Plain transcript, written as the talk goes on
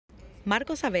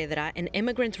Marco Saavedra, an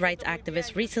immigrant rights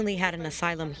activist, recently had an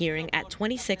asylum hearing at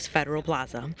 26 Federal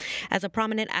Plaza. As a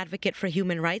prominent advocate for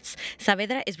human rights,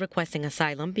 Saavedra is requesting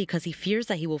asylum because he fears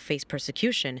that he will face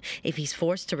persecution if he's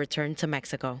forced to return to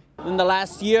Mexico. In the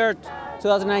last year,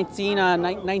 2019,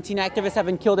 19 activists have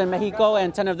been killed in Mexico,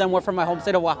 and 10 of them were from my home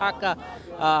state of Oaxaca.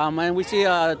 And we see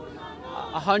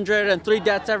 103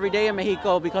 deaths every day in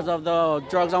Mexico because of the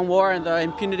drugs on war and the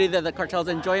impunity that the cartels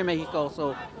enjoy in Mexico.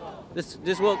 So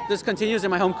this continues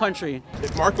in my home country.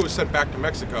 If Marco is sent back to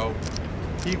Mexico,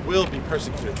 he will be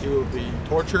persecuted. He will be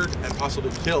tortured and possibly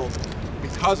killed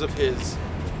because of his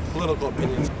political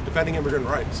opinions defending immigrant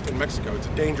rights in Mexico. It's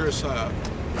a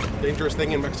dangerous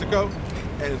thing in Mexico,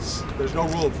 and there's no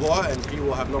rule of law, and he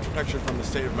will have no protection from the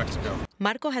state of Mexico.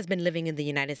 Marco has been living in the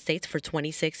United States for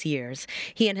 26 years.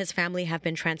 He and his family have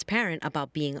been transparent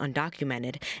about being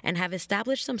undocumented and have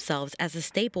established themselves as a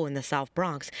staple in the South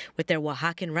Bronx with their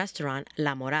Oaxacan restaurant,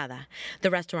 La Morada. The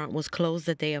restaurant was closed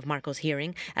the day of Marco's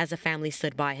hearing as the family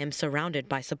stood by him, surrounded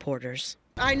by supporters.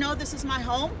 I know this is my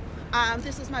home,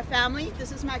 this is my family,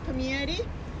 this is my community,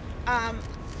 and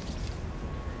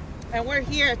we're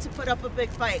here to put up a big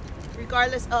fight.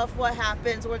 Regardless of what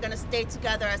happens, we're going to stay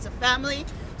together as a family.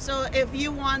 So if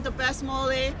you want the best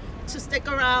mole, to stick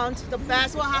around, the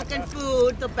best Oaxacan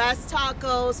food, the best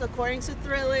tacos, according to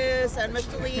Thrillist and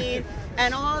Michelin,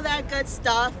 and all that good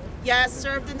stuff, yes,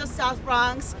 served in the South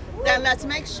Bronx, then let's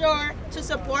make sure to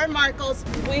support Marcos.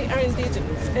 We are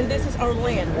indigenous, and this is our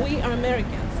land. We are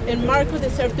Americans, and Marco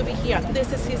deserves to be here.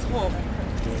 This is his home.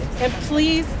 And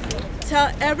please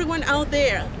tell everyone out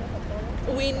there,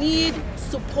 we need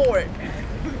support.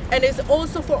 And it's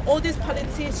also for all these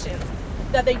politicians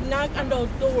that they knock on our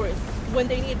doors when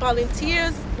they need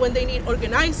volunteers, when they need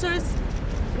organizers.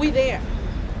 We're there.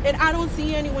 And I don't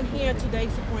see anyone here today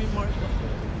supporting Marco.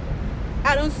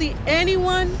 I don't see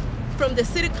anyone from the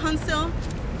city council.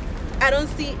 I don't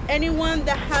see anyone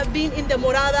that have been in the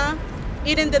Morada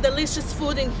eating the delicious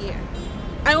food in here.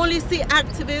 I only see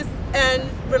activists and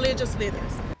religious leaders.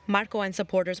 Marco and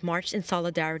supporters marched in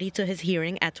solidarity to his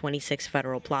hearing at 26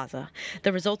 Federal Plaza.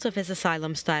 The results of his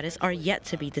asylum status are yet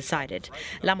to be decided.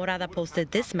 La Morada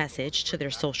posted this message to their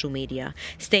social media,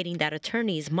 stating that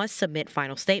attorneys must submit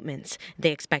final statements.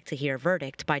 They expect to hear a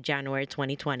verdict by January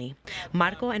 2020.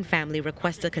 Marco and family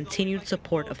request the continued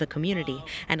support of the community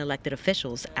and elected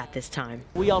officials at this time.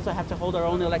 We also have to hold our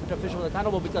own elected officials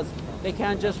accountable because they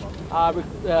can't just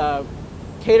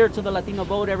cater to the Latino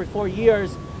vote every 4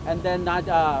 years and then not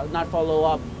follow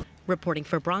up. Reporting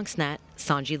for BronxNet,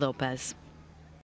 Sanji Lopez.